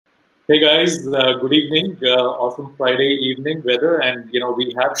Hey guys, good evening. Awesome Friday evening weather, and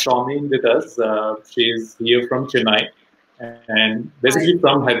we have Charmaine with us. She's here from Chennai, and basically Hi.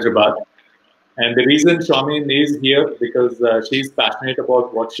 from Hyderabad. And the reason Charmaine is here because she's passionate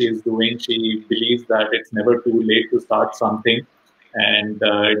about what she is doing. She believes that it's never too late to start something, and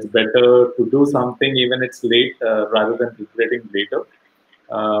it's better to do something even it's late rather than regretting later.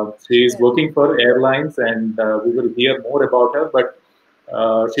 She is Yes. working for airlines, and we will hear more about her. But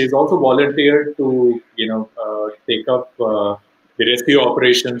she's also volunteered to, take up the rescue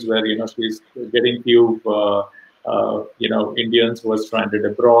operations where she's getting few, Indians who are stranded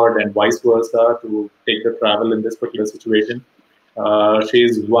abroad and vice versa to take the travel in this particular situation.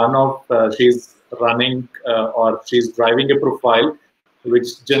 She's running or she's driving a profile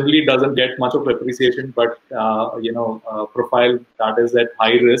which generally doesn't get much of appreciation, but profile that is at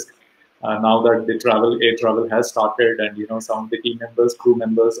high risk. Now that the air travel has started, and some of the team members, crew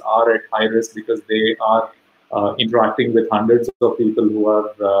members are at high risk because they are interacting with hundreds of people who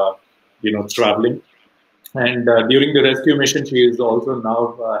are traveling. And during the rescue mission, she is also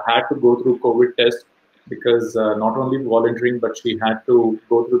now had to go through COVID test because not only volunteering, but she had to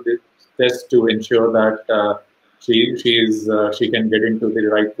go through this test to ensure that she can get into the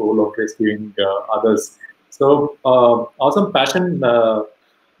right role of rescuing others. So awesome passion,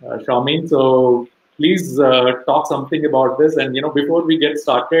 Charmaine. So please talk something about this. And before we get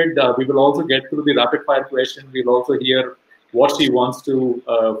started, we will also get through the rapid fire question. We'll also hear what she wants to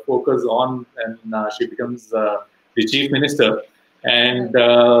focus on, and she becomes the chief minister. And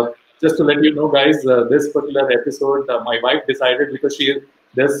just to let you know, guys, this particular episode, my wife decided because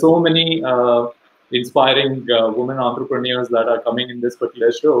there's so many inspiring women entrepreneurs that are coming in this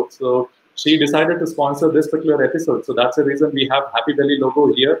particular show. So she decided to sponsor this particular episode. So that's the reason we have Happy Belly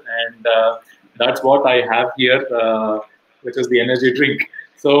logo here, and that's what I have here, which is the energy drink.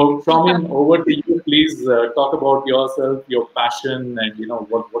 So, Charmaine, over to you. Please talk about yourself, your passion, and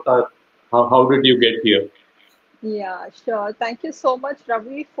how did you get here? Yeah, sure. Thank you so much,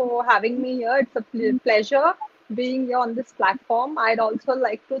 Ravi, for having me here. It's a pleasure being here on this platform. I'd also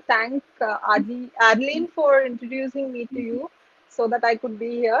like to thank Adeline for introducing me to you so that I could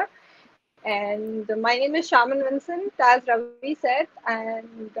be here. And my name is Charmaine Vincent, as Ravi said,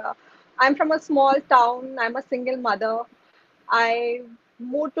 and I'm from a small town. I'm a single mother. I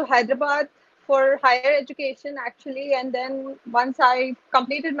moved to Hyderabad for higher education actually, and then once I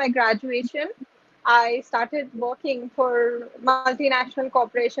completed my graduation, I started working for multinational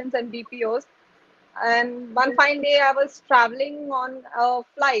corporations and BPOs. And one fine day, I was traveling on a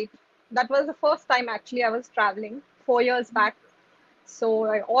flight. That was the first time actually I was traveling 4 years back. So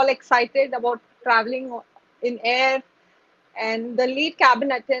I all excited about traveling in air. And the lead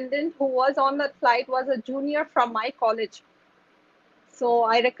cabin attendant who was on that flight was a junior from my college. So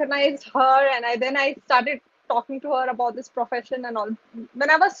I recognized her, and then I started talking to her about this profession and all. When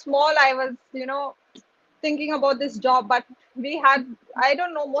I was small, I was, thinking about this job, but we had, I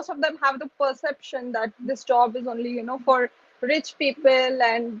don't know, most of them have the perception that this job is only, for rich people,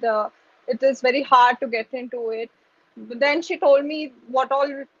 and it is very hard to get into it. But then she told me what all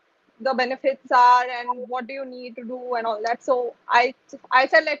the benefits are and what do you need to do and all that. So I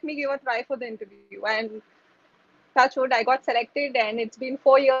said, let me give a try for the interview. And touch wood, I got selected, and it's been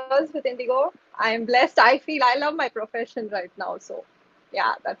 4 years with Indigo. I'm blessed. I feel I love my profession right now. So,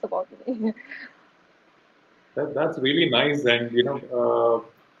 yeah, that's about me. That's really nice. And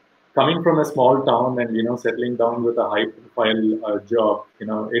coming from a small town and settling down with a high profile job,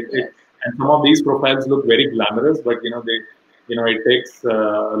 it Yes. and some of these profiles look very glamorous, but it takes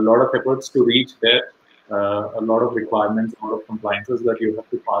a lot of efforts to reach there, a lot of requirements, a lot of compliances that you have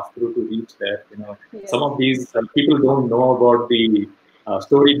to pass through to reach there. Some Yes. of these people don't know about the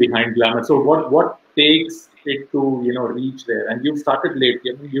story behind glamour. So what takes it to reach there? And you started late.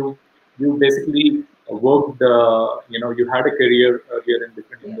 You basically worked. You had a career earlier in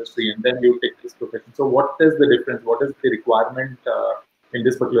different Yes. industry, and then you take this profession. So what is the difference? What is the requirement in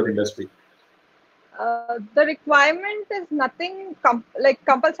this particular industry? The requirement is nothing like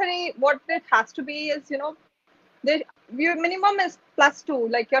compulsory. What it has to be is, the your minimum is +2,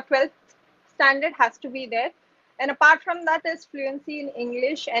 like your 12th standard has to be there. And apart from that is fluency in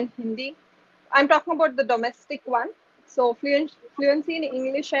English and Hindi. I'm talking about the domestic one. So fluency in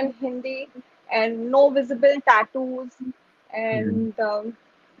English and Hindi, and no visible tattoos, Mm. and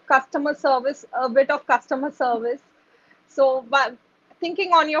customer service, a bit of customer service. So, but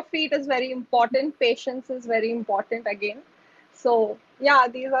thinking on your feet is very important. Patience is very important again. So, yeah,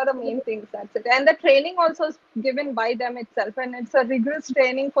 these are the main things. That's it. And the training also is given by them itself, and it's a rigorous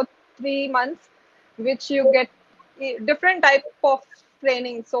training for 3 months, which you get different type of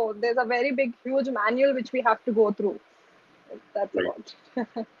training. So there's a very big, huge manual which we have to go through. That's Right. about.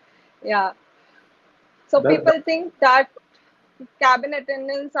 Yeah. So That, people think that cabin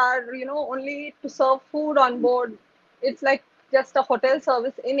attendants are, only to serve food on board. It's like just a hotel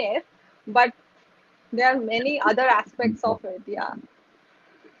service in it, but there are many other aspects of it. Yeah.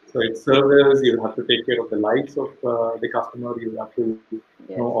 so it's servers, you have to take care of the lives of the customer, you have to know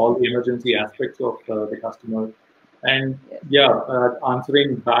Yes. all the emergency aspects of the customer. And Yes. yeah,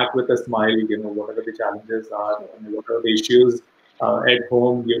 answering back with a smile, whatever the challenges are, Sure. whatever the issues at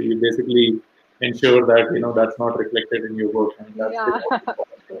home, you basically ensure that, that's not reflected in your work. And that's the Yeah. most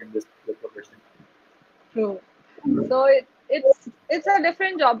important thing in this profession. True. So it's a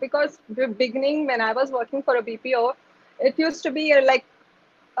different job because the beginning when I was working for a BPO, it used to be like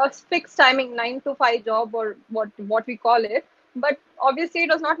a fixed timing 9 to 5 job or what we call it. But obviously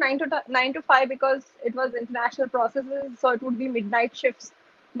it was not 9 to 5 because it was international processes, so it would be midnight shifts.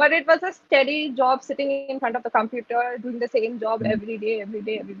 But it was a steady job sitting in front of the computer doing the same job every day, every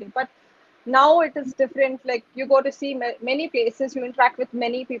day, every day. But now it is different. Like you go to see many places, you interact with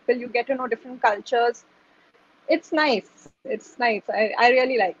many people, you get to know different cultures. It's nice. It's nice. I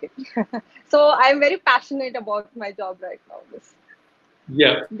really like it. So I'm very passionate about my job right now, this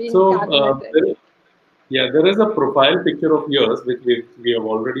Yeah. being So, cabin attendant. yeah, there is a profile picture of yours which we have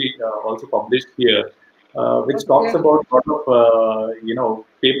already also published here, which talks Okay. about a lot of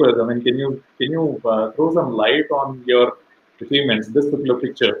papers. I mean, can you throw some light on your achievements? This particular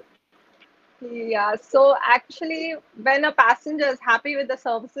picture. Yeah, so actually, when a passenger is happy with the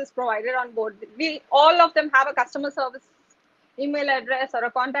services provided on board, we all of them have a customer service email address or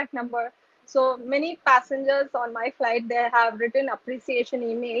a contact number. So many passengers on my flight, they have written appreciation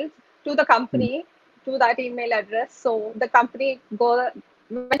emails to the Hmm. company to that email address. So the company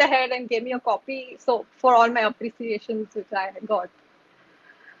went ahead and gave me a copy. So for all my appreciations which I got.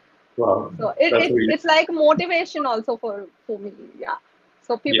 Wow, So that's really it's like motivation also for me. Yeah.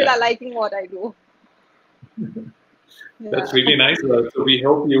 So people yeah, are liking what I do. that's Yeah. really nice. So we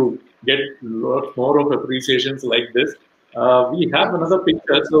hope you get lot more of appreciations like this. We have Thank you another so much.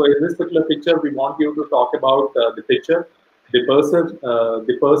 picture. So in this particular picture, we want you to talk about the picture,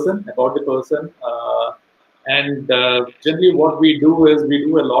 about the person, and generally what we do is we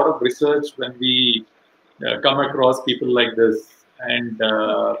do a lot of research when we come across people like this, and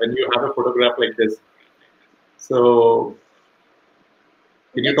when you have a photograph like this. So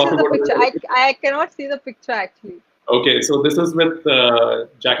can you Which talk is the about picture? it? I cannot see the picture actually. Okay, so this is with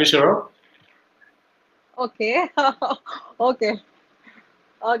Jackie Sharaf. Okay. Okay.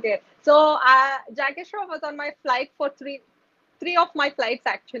 Okay. So Jackie Shroff was on my flight for three of my flights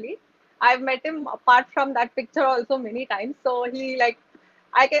actually. I've met him apart from that picture also many times. So he like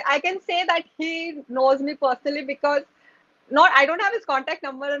I can say that he knows me personally because not I don't have his contact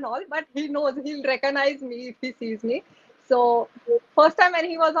number and all, but he'll recognize me if he sees me. So first time when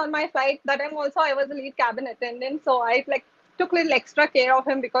he was on my flight, that time also I was the lead cabin attendant. So I like took little extra care of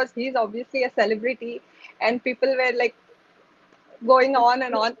him because he's obviously a celebrity and people were like going on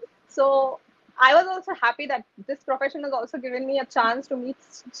and on. So I was also happy that this profession has also given me a chance to meet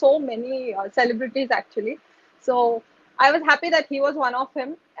so many celebrities actually. So I was happy that he was one of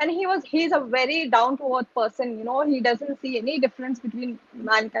him, and he's a very down to earth person. He doesn't see any difference between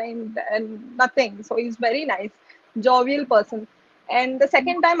mankind and nothing. So he's very nice, jovial person. And the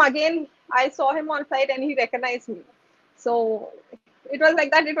second time again, I saw him on flight and he recognized me. So it was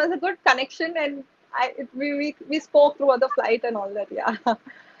like that. It was a good connection, and we spoke throughout the flight and all that. Yeah.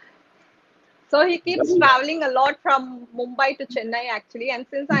 So he keeps traveling a lot from Mumbai to Chennai actually, and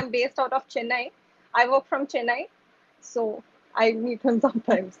since I'm based out of Chennai, I work from Chennai, so I meet him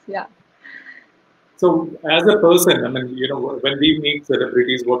sometimes. Yeah. So, as a person, I mean, when we meet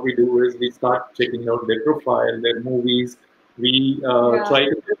celebrities, what we do is we start checking out their profile, their movies. We Yeah. try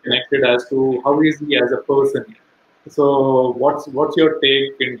to get connected as to how is he as a person. So, what's your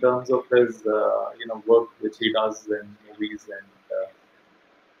take in terms of his work which he does in movies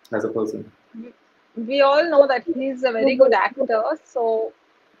and as a person? We all know that he's a very good actor, so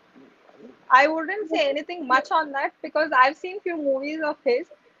I wouldn't say anything much on that because I've seen few movies of his,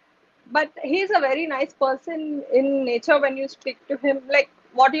 but he's a very nice person in nature when you speak to him. Like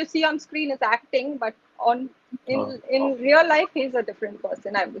what you see on screen is acting, but on Uh, in real life he's a different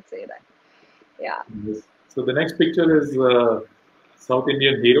person, I would say that. Yeah. yes. So the next picture is South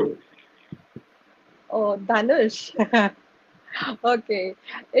Indian hero. Oh, Dhanush. Okay.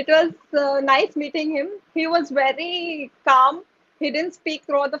 It was nice meeting him. He was very calm. He didn't speak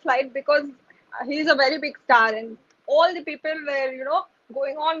throughout the flight because he's a very big star and all the people were,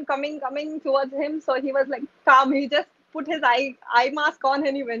 going on, coming towards him. So he was like calm. He just put his eye mask on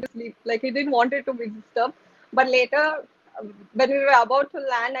and he went to sleep. Like he didn't want it to be disturbed. But later, when we were about to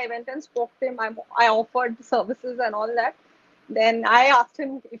land, I went and spoke to him. I offered services and all that. Then I asked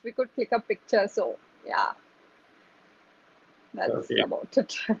him if we could click a picture. So yeah, that's about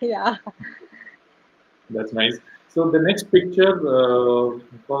it. Yeah. That's nice. So the next picture,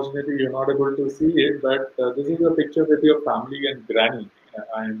 unfortunately, you're not able to see it, but this is a picture with your family and granny.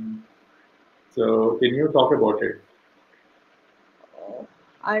 And so, can you talk about it? Oh,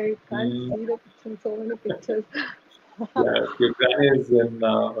 I can't see the picture. So many pictures. Yeah, your granny is in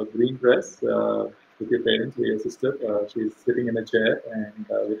a green dress with your parents, with your sister. She's sitting in a chair and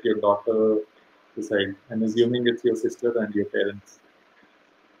with your daughter beside. I'm assuming it's your sister and your parents.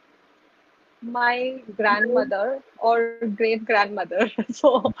 My grandmother or great grandmother.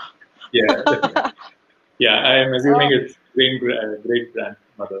 So Yeah, yeah. I am assuming it's great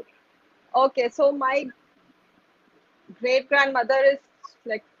grandmother. okay, so my great grandmother is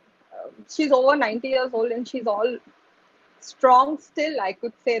like she's over 90 years old and she's all strong still. I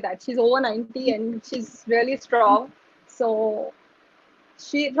could say that she's over 90 and she's really strong. So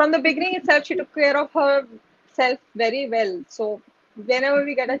she from the beginning itself she took care of herself very well. So whenever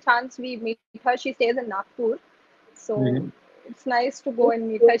we get a chance we meet her. She stays in Nagpur. So Mm-hmm. it's nice to go and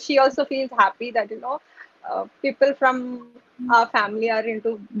meet her. She also feels happy that people from our family are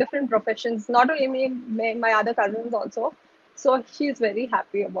into different professions. Not only me, my other cousins also. So she's very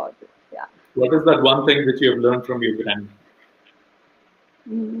happy about it. Yeah. What is that one thing which you have learned from your granny?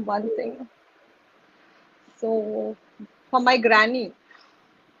 One thing. So for my granny,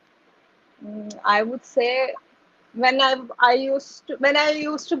 I would say when I used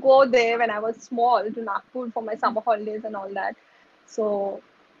to go there when I was small to Nagpur for my summer holidays and all that. So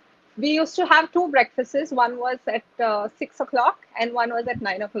we used to have two breakfasts. One was at 6 o'clock and one was at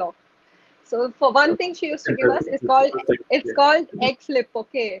 9 o'clock. So for one thing she used to give us is called it's Yeah. called egg flip.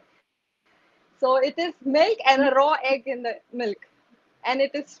 Okay, so it is milk and a raw egg in the milk, and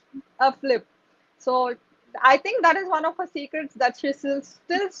it is a flip. So I think that is one of her secrets that she's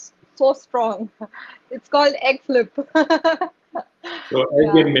still so strong. It's called egg flip. So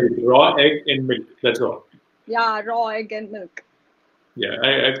egg Yeah, in milk, raw egg in milk. That's all. yeah, raw egg and milk. Yeah,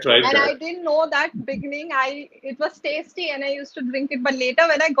 I've tried And I that. didn't know that beginning. It was tasty and I used to drink it. But later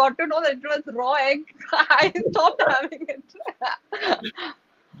when I got to know that it was raw egg, I stopped having it.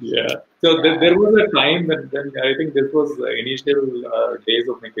 Yeah. So there Yeah. was a time when I think this was the initial days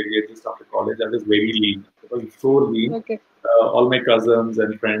of my career just after college. I was very lean. I was so lean. Okay. All my cousins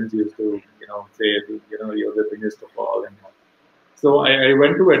and friends used to, say, you're the thinnest of all and all. So I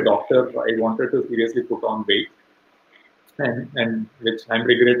went to a doctor. I wanted to seriously put on weight, and which I'm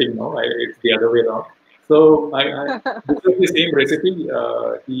regretting now. It's the other way around. So this was the same recipe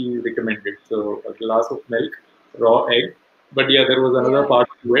he recommended. So a glass of milk, raw egg. But yeah, there was another Yeah. part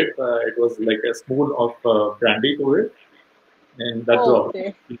to it. It was like a spoon of brandy to it, and that's Oh, all.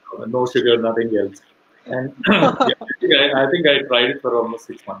 okay. No sugar, nothing else. And yeah, I think I tried it for almost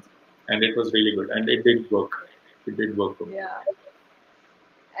 6 months, and it was really good, and it did work. It did work for me. Yeah.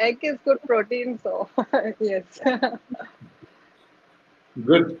 Egg is good protein, so yes.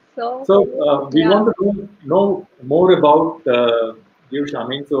 Good. So So we yeah. want to know more about you,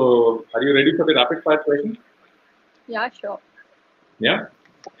 Charmaine. So are you ready for the rapid fire question? Yeah, sure. Yeah.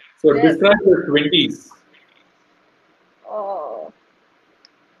 So Yes. describe your 20s. Oh,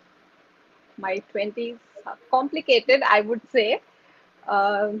 my 20s are complicated, I would say.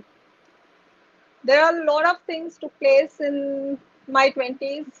 Um there are a lot of things took place in my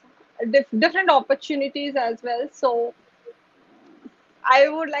 20s, different opportunities as well. So I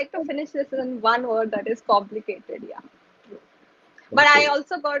would like to finish this in one word, that is complicated. Yeah. But I Okay.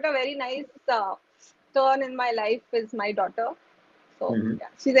 also got a very nice turn in my life is my daughter. So Mm-hmm. yeah,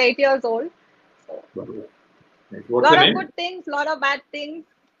 she's 8 years old. So What's the lot of name? good things, lot of bad things.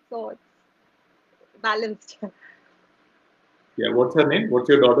 So it's balanced. Yeah. What's her name? What's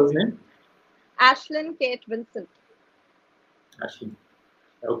your daughter's name? Ashlyn Kate Vincent. Ashley.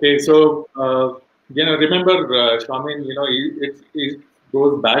 Okay. Yeah. So remember, Charmaine.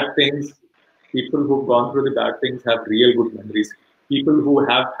 Those bad things. People who've gone through the bad things have real good memories. People who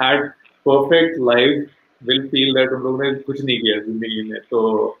have had perfect life will feel that उन लोगों ने कुछ नहीं किया जिंदगी में.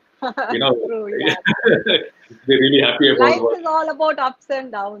 So you know, True. Yeah. they're really happy about Life what. is all about ups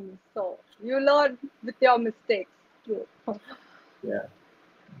and downs. So you learn with your mistakes. True. Yeah.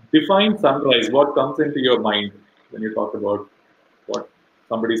 Define sunrise. What comes into your mind when you talk about what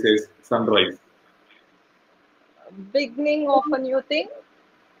somebody says sunrise? Beginning of a new thing.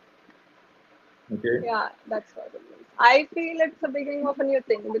 Okay. Yeah, that's what it is. I feel it's the beginning of a new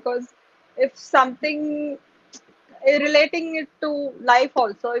thing because if something relating it to life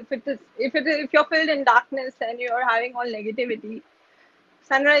also. If you're filled in darkness and you're having all negativity,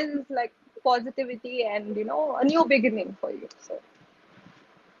 sunrise is like positivity and a new beginning for you. So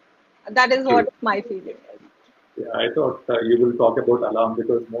that is True. what my feeling is. Yeah, I thought you will talk about alarm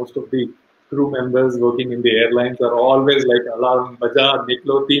because most of the crew members working in the airlines are always like alarm, baja,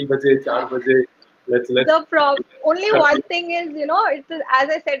 niklo, 3 baje, 4 baje. Let's. Only one thing is, as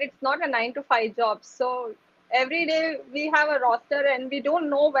I said, it's not a 9 to 5 job. So every day we have a roster and we don't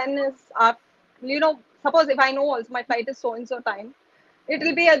know when is our, suppose if I know also my flight is so and so time, it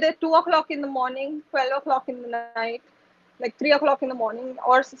will be either 2 o'clock in the morning, 12 o'clock in the night, like 3 o'clock in the morning,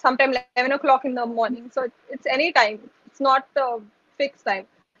 or sometime 11 o'clock in the morning. So it's any time. It's not a fixed time.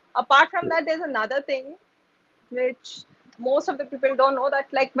 Apart from that, there's another thing which most of the people don't know, that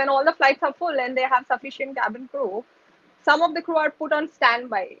like when all the flights are full and they have sufficient cabin crew, some of the crew are put on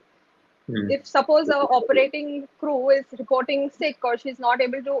standby. If suppose a operating crew is reporting sick or she's not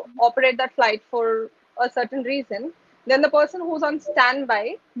able to operate that flight for a certain reason, then the person who's on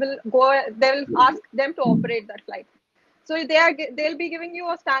standby will go, they will ask them to operate that flight. So they'll be giving you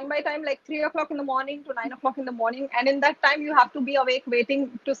a standby time like 3 o'clock in the morning to 9 o'clock in the morning, and in that time you have to be awake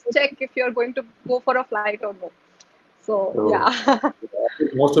waiting to check if you're going to go for a flight or no. So So yeah.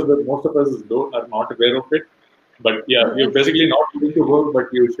 most of us are not aware of it. But yeah, you're Yes. basically not going to work, but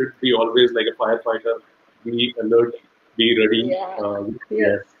you should be always like a firefighter, be alert, be ready. Yeah. Yeah,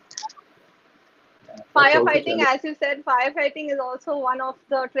 Yes. that's also Firefighting, challenging. as you said, firefighting is also one of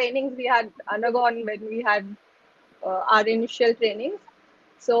the trainings we had undergone when we had our initial trainings.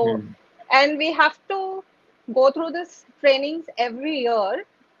 So, and we have to go through this trainings every year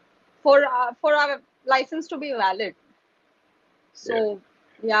for our license to be valid. Yeah. So,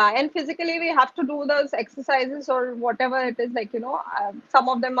 yeah, and physically we have to do those exercises or whatever it is, like, some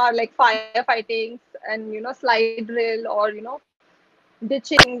of them are like firefighting and, slide drill, or,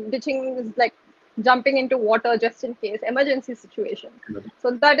 ditching is like jumping into water just in case, emergency situation. So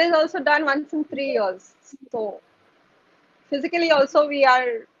that is also done once in 3 years. So physically also we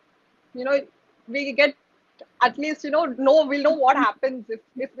are, we get at least, we'll know what happens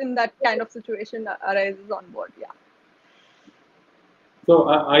if in that kind of situation arises on board. Yeah. So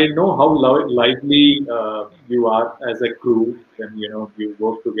I know how lively you are as a crew when you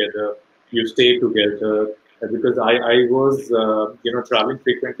work together, you stay together. Because I was traveling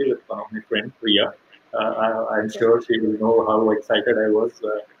frequently with one of my friends, Priya. I'm Okay. sure she will know how excited I was.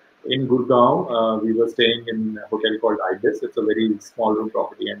 In Gurgaon, we were staying in a hotel called Ibis. It's a very small room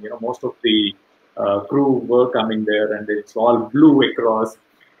property, and most of the crew were coming there, and it's all blue across.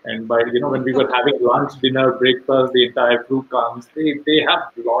 And by when we were having lunch, dinner, breakfast, the entire crew comes. They have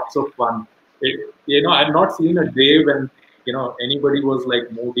lots of fun. I've not seen a day when anybody was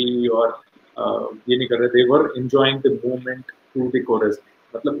like moody or ये नहीं कर रहे. They were enjoying the movement through the chorus.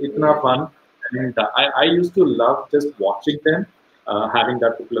 मतलब इतना Yes. fun. And I used to love just watching them having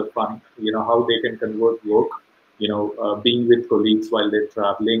that particular fun. How they can convert work. Being with colleagues while they're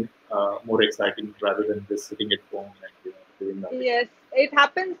traveling, more exciting rather than just sitting at home and doing nothing. Yes, it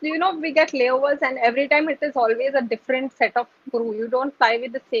happens. We get layovers, and every time it is always a different set of crew. You don't fly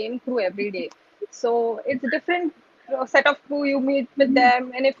with the same crew every day, so it's a different set of crew. You meet with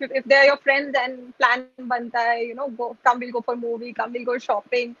them, and if they're your friends, then plan banta hai. We'll go for movie, come, we'll go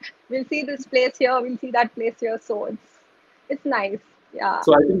shopping. We'll see this place here, we'll see that place here. So it's nice. Yeah.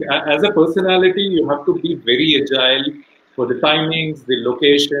 So I think as a personality, you have to be very agile for the timings, the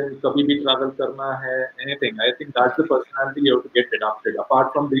location, kabhi bhi travel karna hai, anything. I think that's the personality you have to get adapted.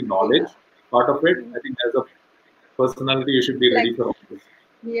 Apart from the Yeah. knowledge part of it, I think as a personality, you should be ready Flex. for all this.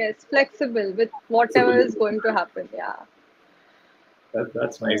 Yes, flexible with whatever is Flexibility. going to happen. Yeah. That's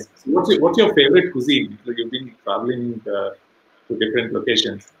Yes. nice. So what's your favorite cuisine? So you've been traveling to different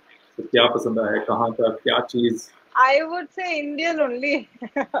locations. So क्या पसंद है? कहाँ का क्या चीज? I would say Indian only.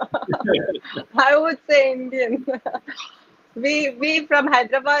 I would say Indian. We from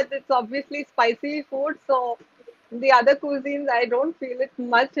Hyderabad, it's obviously spicy food, so the other cuisines I don't feel it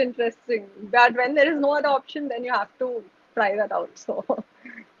much interesting. But when there is no other option, then you have to try that out. So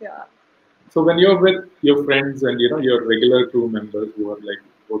yeah. So when you're with your friends and your regular crew members who are like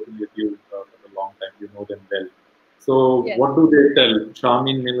working with you for a long time, you know them well. So Yes. what do they tell?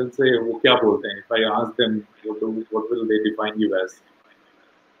 Charmaine will say, "वो क्या बोलते हैं?" If I ask them, what will they define you as?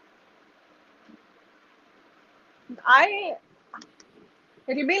 I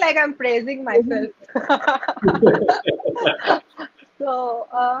It'll be like I'm praising myself. So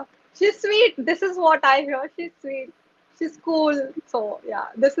she's sweet. This is what I hear. She's sweet. She's cool. So yeah,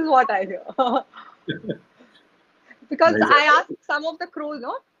 this is what I hear. Because Nice. I asked some of the crew,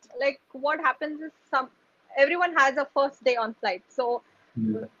 like what happens is everyone has a first day on flight. So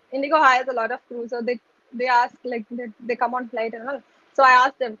Mm. Indigo hires a lot of crew. So they ask, like, they come on flight and all. So I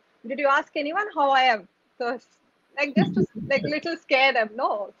asked them, did you ask anyone how I am? So like, just to like little scare them.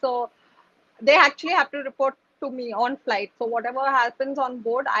 No. So they actually have to report to me on flight. So whatever happens on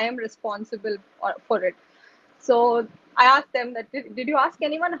board, I am responsible for it. So I asked them that, did you ask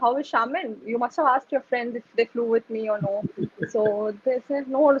anyone how is Charmaine? You must have asked your friends if they flew with me or no. So they said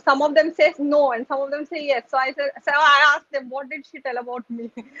no. Some of them says no, and some of them say yes. So I asked them, what did she tell about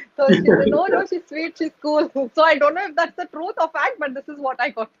me? So she said, no, she's sweet, she's cool. So I don't know if that's the truth or fact, but this is what I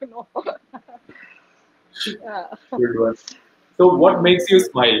got to know. Yeah. Good one. So, what makes you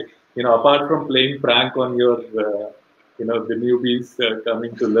smile? Apart from playing prank on your, the newbies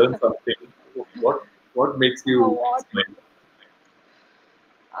coming to learn something, what what makes you What? smile?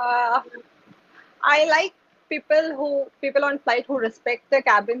 Uh, I like people on flight who respect the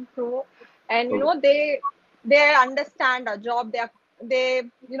cabin crew, and Okay. they understand our job. They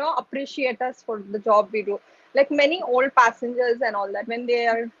appreciate us for the job we do. Like many old passengers and all that, when they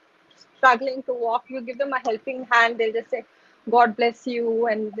are struggling to walk, you give them a helping hand. They'll just say, "God bless you,"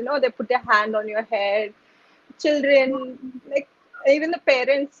 and they put their hand on your head. Children, like even the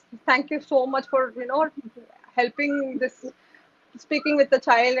parents, thank you so much for helping this speaking with the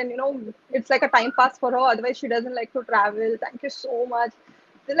child, and it's like a time pass for her, otherwise she doesn't like to travel. Thank you so much.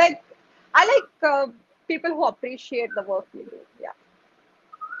 Like, I like people who appreciate the work we do. Yeah.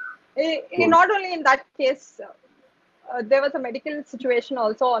 Good. Not only in that case, there was a medical situation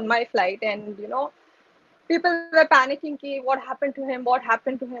also on my flight, and people were panicking, ki, what happened to him, what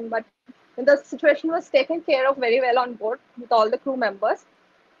happened to him, but the situation was taken care of very well on board with all the crew members.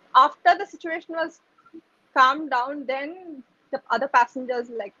 After the situation was calmed down, then the other passengers,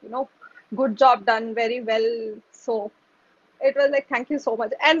 like, good job done, very well. So it was like, thank you so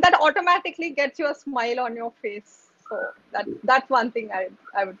much, and that automatically gets you a smile on your face. So that's one thing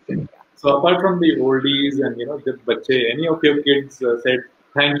I would say. Yeah. So, apart from the oldies and the bache, any of your kids said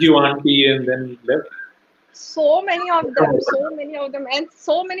thank you, auntie, and then left? So many of them, and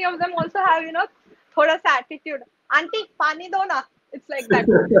so many of them also have thoda sa attitude. Auntie, pani do na. It's like that.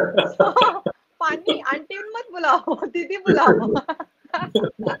 So pani, auntie mat bulao, didi bulao.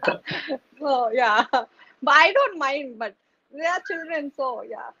 So yeah, but I don't mind. But they are children, so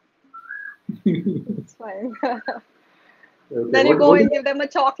yeah, it's fine. Okay. Then you go What is and give them a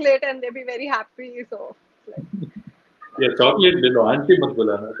chocolate, and they'll be very happy. So it's yeah, chocolate le lo, auntie mat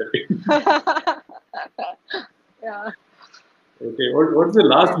bulana. like, yeah. Okay. What's the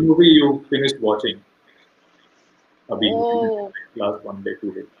last movie you finished watching? Abhi, Oh, last 1 day,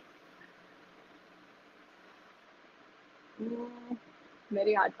 2 days. mm,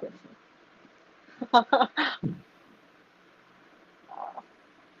 very hard question.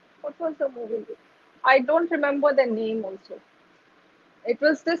 What was the movie? I don't remember the name also. It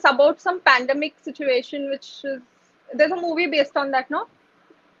was this about some pandemic situation, which is there's a movie based on that, no?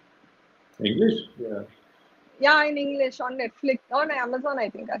 English? Yeah. Yeah, in English on Netflix, on Amazon, I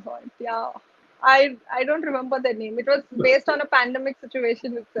think I saw it. Yeah, I don't remember the name. It was based on a pandemic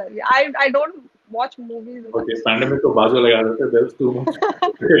situation itself. Yeah, I don't watch movies Okay. much. Pandemic को बाजू लगा देते. There's too much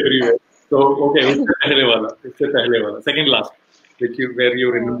everywhere. So okay, उससे पहले वाला. Second last, where you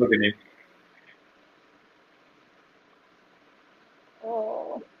Oh, remember the name.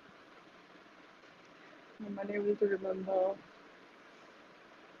 oh, I'm unable to remember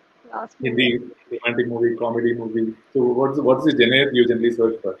last Hindi movie. romantic movie, comedy movie. So what's the genre you generally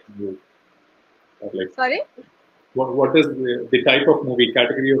search for? You are like Sorry. what is the type of movie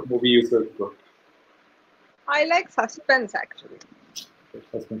category of movie you search for? I like suspense actually.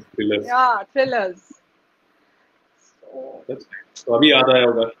 Suspense thrillers. Yeah, thrillers. So That's nice. So अभी याद आया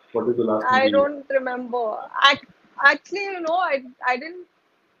होगा. What is the last I movie? don't remember. Actually, I didn't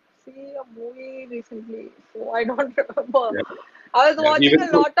see a movie recently, so I don't remember. Yeah, I was yeah. watching Even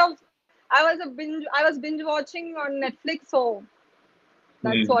a though, lot of. I was binge watching on Netflix, so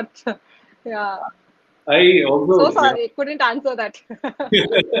that's hmm. what. Yeah. I So also sorry, couldn't answer that.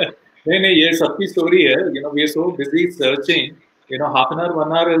 नहीं नहीं ये सबकी story है. We are so busy searching. Half an hour,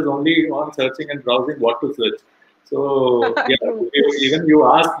 1 hour is only on searching and browsing what to search. So yeah, True. even you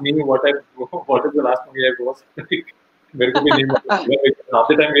asked me what is the last movie I watched. मेरे को भी नहीं मालूम. Half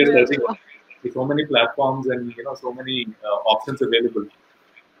the time we are searching Yeah. so many platforms and so many options available.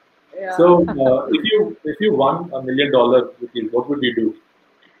 So Yeah. if you won $1 million, what would you do?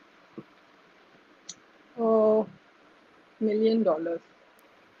 Oh, $1 million.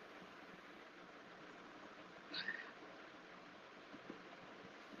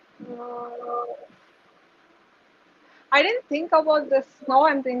 Uh, I didn't think about this. Now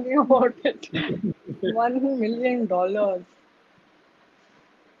I'm thinking about it. $1 million. 50%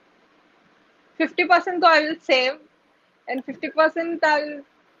 I will save, and 50% I'll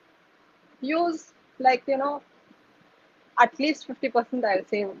use, like, at least 50% I'll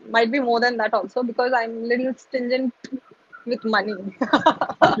save. Might be more than that also, because I'm a little stingent with money.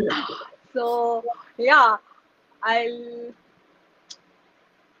 So yeah, I'll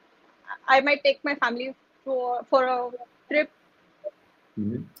I might take my family for a trip,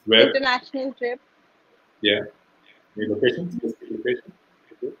 Where? international trip. Yeah. Any location? Specific location?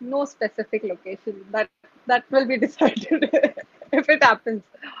 Okay. No specific location. That will be decided if it happens.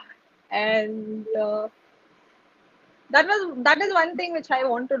 And that is one thing which I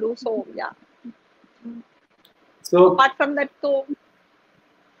want to do. So yeah. So Apart from that, so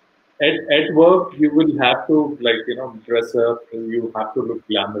at work you will have to, like, dress up. You have to look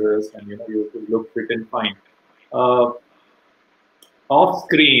glamorous, and you have to look fit and fine. Uh, Off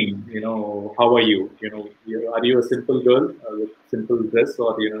screen, how are you? Are you a simple girl with simple dress,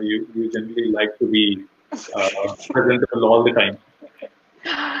 or you generally like to be presentable all the time?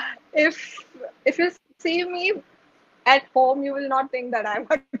 if you see me at home, you will not think that I'm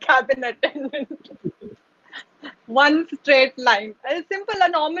a cabin attendant. One straight line. A simple, a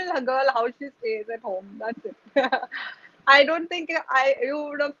normal girl, how she stays at home. That's it. I don't think you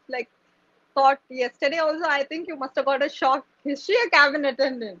would have, like, thought yesterday also. I think you must have got a shock. Is she a cabin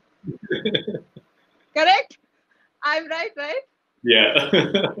attendant? Correct? I'm right, right? Yeah.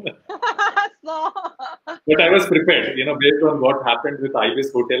 So, But I was prepared, based on what happened with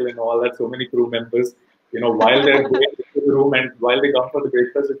Ibis Hotel and all that, so many crew members, while they're going into the room and while they come for the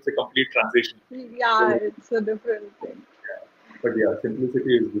breakfast, it's a complete transition. yeah, it's a different thing. But yeah,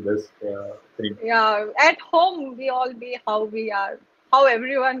 simplicity is the best thing. Yeah, at home we all be how we are, how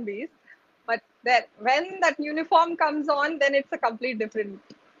everyone be. But then when that uniform comes on, then it's a complete different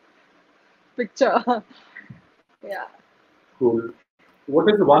picture. Yeah. Cool.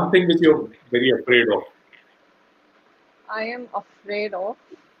 What is the one thing which you're very afraid of? I am afraid of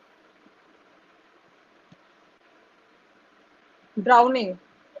drowning.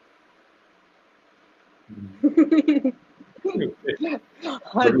 Okay. But you're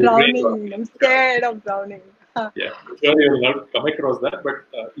afraid of, Drowning. I'm scared of drowning. yeah, I'm sure you will not come across that, but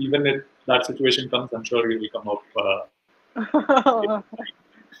even if that situation comes, I'm sure you will come up.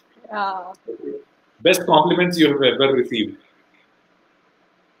 Yeah. Best compliments you have ever received?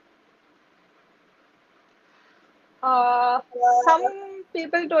 Uh, some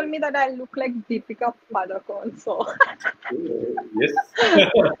people told me that I look like Deepika Padukone, so Yes.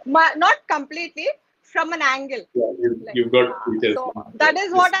 not completely, from an angle. Yeah, Like, you've got features. so that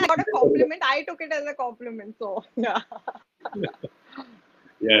is what I got a compliment. I took it as a compliment. So yeah.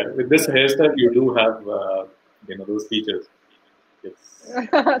 Yeah, with this hairstyle, you do have, those features. Yes.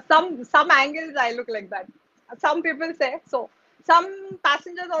 Some angles I look like that. Some people say so. Some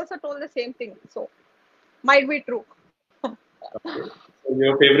passengers also told the same thing. So might be true. Okay. So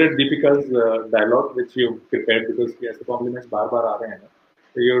your favorite Deepika's dialogue, which you prepared, because yes, the compliments bar aa rahe hain na.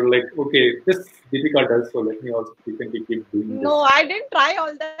 So you're like, okay, this Deepika does, so let me also keep doing No, this. I didn't try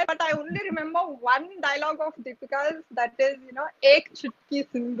all that, but I only remember one dialogue of Deepika's, that is, एक चुटकी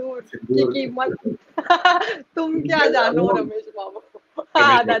सिंदूर की Sindoor. कीमत तुम क्या जानो रमेश बाबू.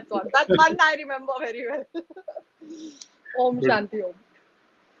 Ramesh That's Babu. one. That one I remember very well. Om Good. Shanti Om.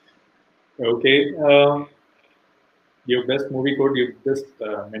 Okay. Your best movie quote, you just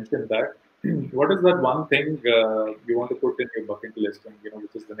mentioned that. What is that one thing you want to put in your bucket list, and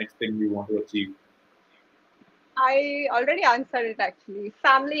which is the next thing you want to achieve? I already answered it actually.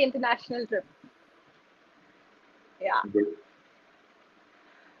 Family international trip. Yeah. Good.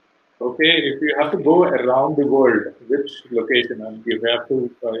 Okay, if you have to go around the world, which location, and you have to,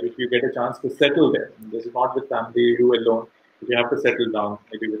 if you get a chance to settle there, and this is not with family, you alone, if you have to settle down,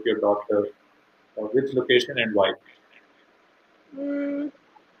 maybe with your daughter, which location and why? Mm,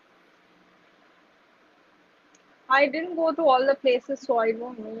 I didn't go to all the places, so I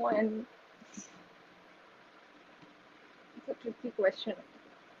don't know. And it's a tricky question.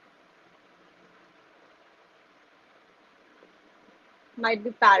 Might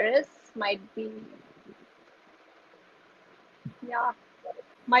be Paris, might be, yeah,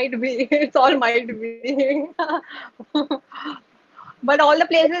 might be. It's all might be. But all the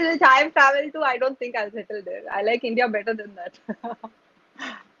places which I've traveled to, I don't think I'll settle there. I like India better than that.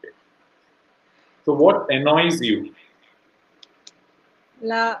 So, what annoys you?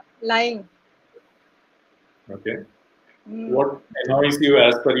 Lying. Okay. Mm. What annoys you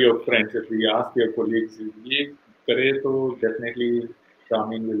as per your friends? If we ask your colleagues, ये करे तो definitely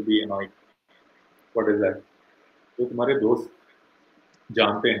Charmaine will be annoyed. What is that? जो तुम्हारे दोस्त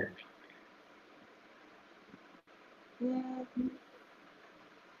जानते हैं. Mm,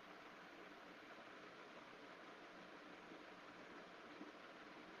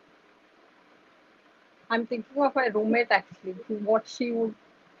 I'm thinking of my roommate actually, what she would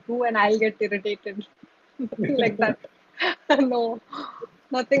do and I'll get irritated. Nothing like that. No,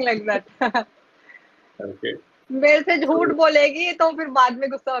 nothing like that. Okay. मेरे से झूठ बोलेगी तो फिर बाद में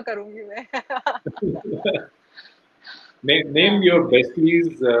गुस्सा करूंगी मैं. Name your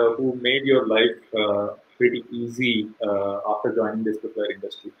besties who made your life pretty easy after joining this particular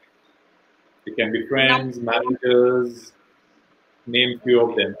industry. It can be Num friends, managers, name few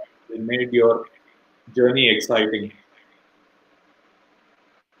of them. They made your journey exciting.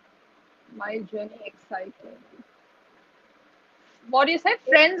 My journey exciting. What do you say?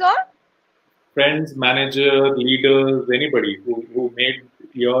 Friends or? Friends, manager, leaders, anybody who made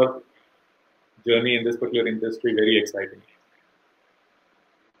your journey in this particular industry very exciting.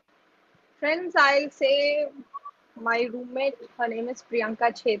 Friends, I'll say my roommate, her name is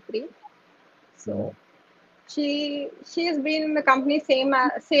Priyanka Chetri. So she's been in the company same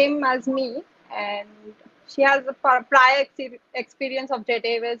as me, and she has a prior experience of Jet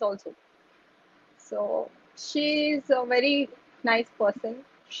Airways also. So she's a very nice person.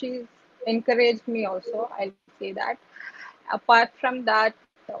 She's encouraged me also. I'll say that. Apart from that,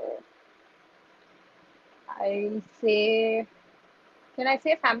 I say, can I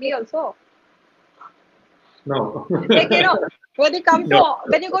say family also? No. Like when you come to No.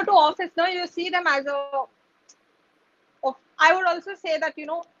 when you go to office, no, you see them as a. I would also say that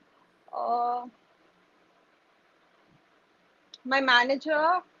uh, my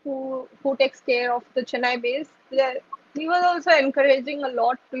manager who takes care of the Chennai base, he was also encouraging a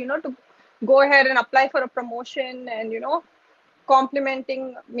lot to to go ahead and apply for a promotion and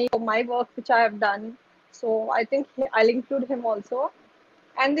complimenting me for my work which I have done. So I think I'll include him also.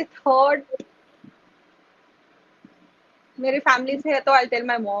 And the third, मेरी family से है तो I'll tell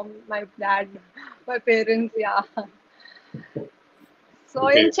my mom, my dad, my parents, yeah. So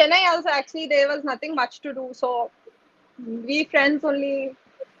in Okay. Chennai also actually there was nothing much to do. So we friends only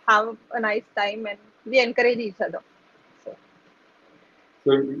have a nice time and we encourage each other. So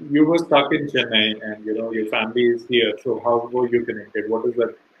So you were stuck in Chennai and your family is here. So how were you connected? What is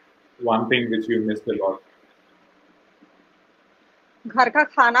that one thing which you missed a lot? घर का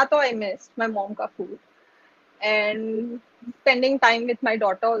खाना तो I missed my mom का food and spending time with my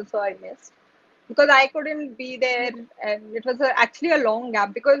daughter also I missed because I couldn't be there and it was actually a long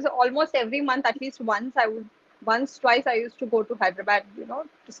gap because almost every month at least once twice I used to go to Hyderabad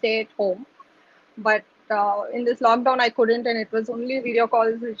to stay at home but in this lockdown I couldn't and it was only video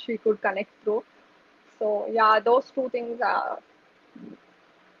calls which we could connect through. So yeah, those two things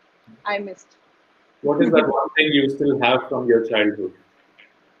I missed. What is that one thing you still have from your childhood?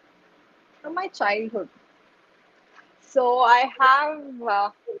 From my childhood. So I have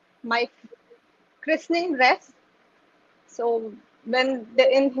my christening dress. So when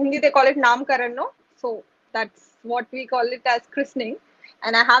in Hindi they call it Namkaran, no? So that's what we call it as christening.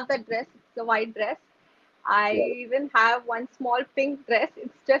 And I have that dress, it's a white dress. I Yeah. even have one small pink dress.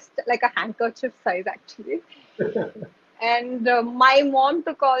 It's just like a handkerchief size actually. And my mom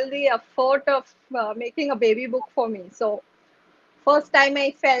took all the effort of making a baby book for me. So first time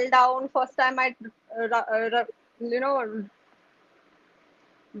I fell down, first time I, you know,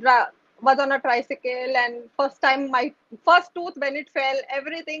 was on a tricycle, and first time my first tooth when it fell,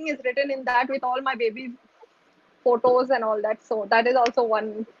 everything is written in that with all my baby photos and all that. So that is also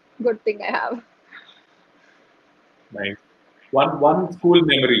one good thing I have. Nice. One school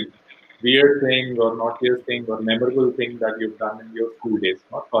memory, weird thing or not weird thing or memorable thing that you've done in your school days,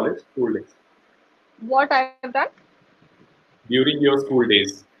 not college, school days. What I have done? During your school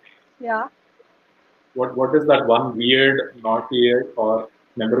days, Yeah. what is that one weird, not weird or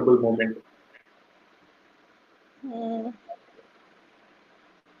memorable moment? Hmm.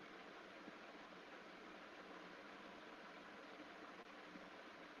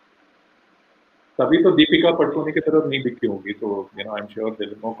 तभी तो दीपिका पटकोने की तरफ नहीं दिखती होंगी तो I am sure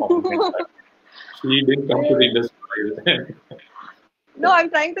there is no complement that she didn't come to the industry. No, I'm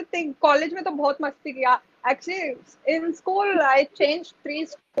trying to think. College में तो बहुत मस्ती किया. Actually, in school I changed 3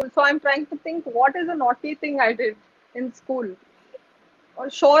 schools, so I'm trying to think what is a naughty thing I did in school. और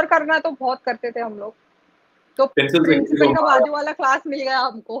शोर करना तो बहुत करते थे हम लोग. तो पेंसिल से किसी को प्रिंसिपल का मारा. बाजू वाला क्लास मिल गया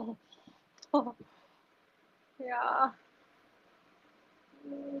हमको. Yeah,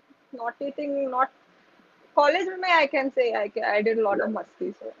 naughty thing, not college में I can say I did a lot of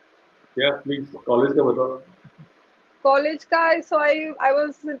masti. So या प्लीज कॉलेज का बताओ. college का, so I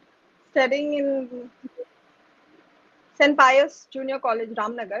was studying in St. Pius Junior College,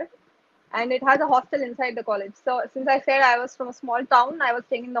 Ramnagar. and it has a hostel inside the college. So since I said I was from a small town, I was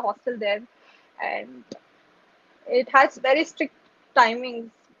staying in the hostel there, and it has very strict timings.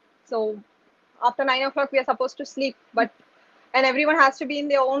 So after 9 o'clock, we are supposed to sleep, but and everyone has to be in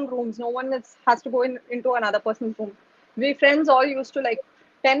their own rooms. No one has to go into another person's room. We friends all used to, like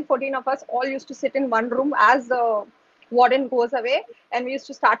 10, 14 of us all used to sit in one room as the warden goes away, and we used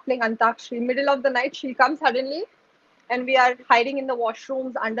to start playing Antakshri. Middle of the night, she'll come suddenly, and we are hiding in the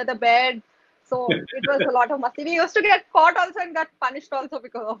washrooms under the bed. So it was a lot of masti. We used to get caught also and got punished also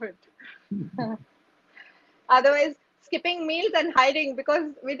because of it. Otherwise, skipping meals and hiding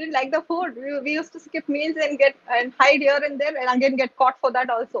because we didn't like the food. We used to skip meals and get and hide here and there, and again get caught for that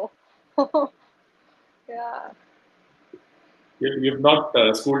also. Yeah. You've not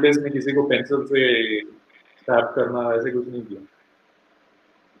school days में किसी को pencil से stab करना ऐसे कुछ नहीं किया?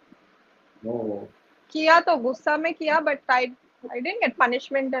 No. किया तो गुस्सा में किया, but I didn't get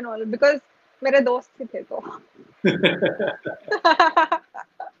punishment and all because मेरे दोस्त ही थे तो.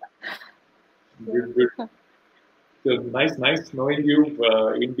 Good. So nice knowing you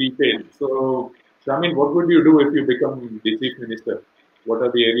in detail. So, Charmaine, what would you do if you become the chief minister? What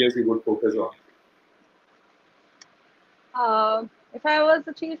are the areas you would focus on? If I was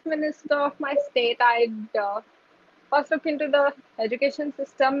the chief minister of my state, I'd first look into the education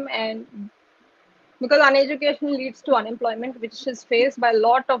system, and because uneducation leads to unemployment, which is faced by a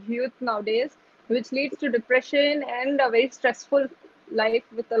lot of youth nowadays, which leads to depression and a very stressful life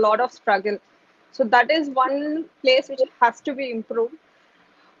with a lot of struggle. So that is one place which has to be improved.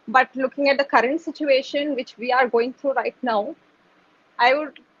 But looking at the current situation which we are going through right now, I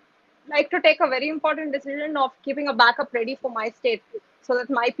would like to take a very important decision of keeping a backup ready for my state so that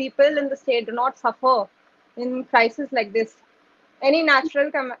my people in the state do not suffer in crisis like this. Any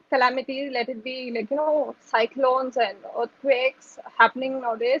natural calamity, let it be like, cyclones and earthquakes happening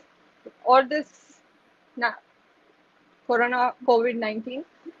nowadays, or this corona COVID-19.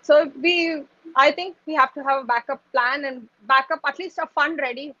 So I think we have to have a backup plan and backup, at least a fund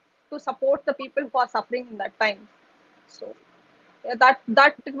ready to support the people who are suffering in that time. So yeah,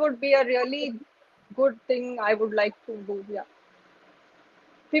 that would be a really good thing I would like to do. Yeah,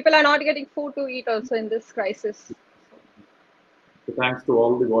 people are not getting food to eat also in this crisis. So thanks to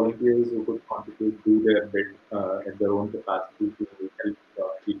all the volunteers who could contribute, do their bit at their own capacity to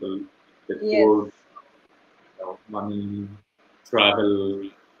help people with food, money, travel.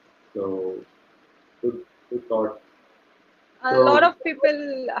 So good thought. A lot of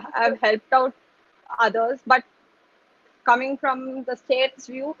people have helped out others, but coming from the state's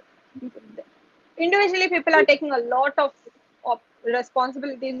view, individually people are taking a lot of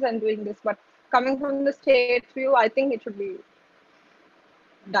responsibilities and doing this, but coming from the state's view, I think it should be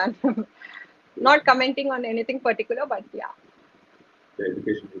done. Not commenting on anything particular, but yeah. The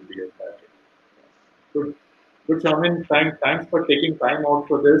education would be at that. Good, Charmaine. Thanks for taking time out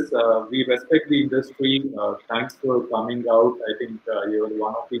for this. We respect the industry. Thanks for coming out. I think you're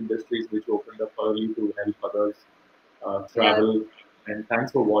one of the industries which opened up early to help others travel. Yes. And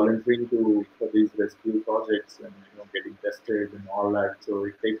thanks for volunteering for these rescue projects and getting tested and all that. So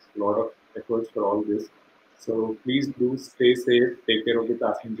it takes a lot of efforts for all this. So please do stay safe. Take care of the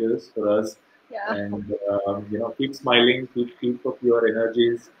passengers for us. Yeah. And keep smiling. Keep up your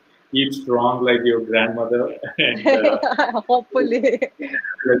energies. Keep strong like your grandmother. And hopefully.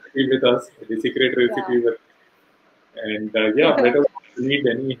 Recipe with us. The secret recipe with. And let us need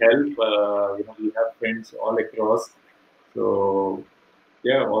any help. We have friends all across. So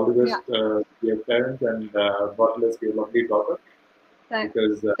all the best to your parents, and God bless your lovely daughter.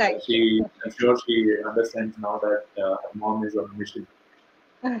 Because I'm sure she understands now that her mom is on a mission.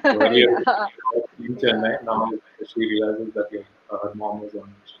 So earlier in Chennai, now she realizes that her mom is on a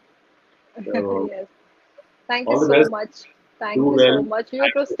mission. So, yes. Thank you so much. Thank you so much.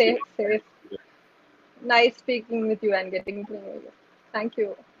 You too stay safe. Nice speaking with you and getting to know you. Thank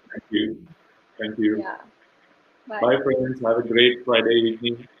you. Thank you. Yeah. Bye, friends. Have a great Friday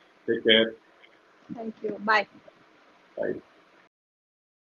evening. Take care. Thank you. Bye. Bye.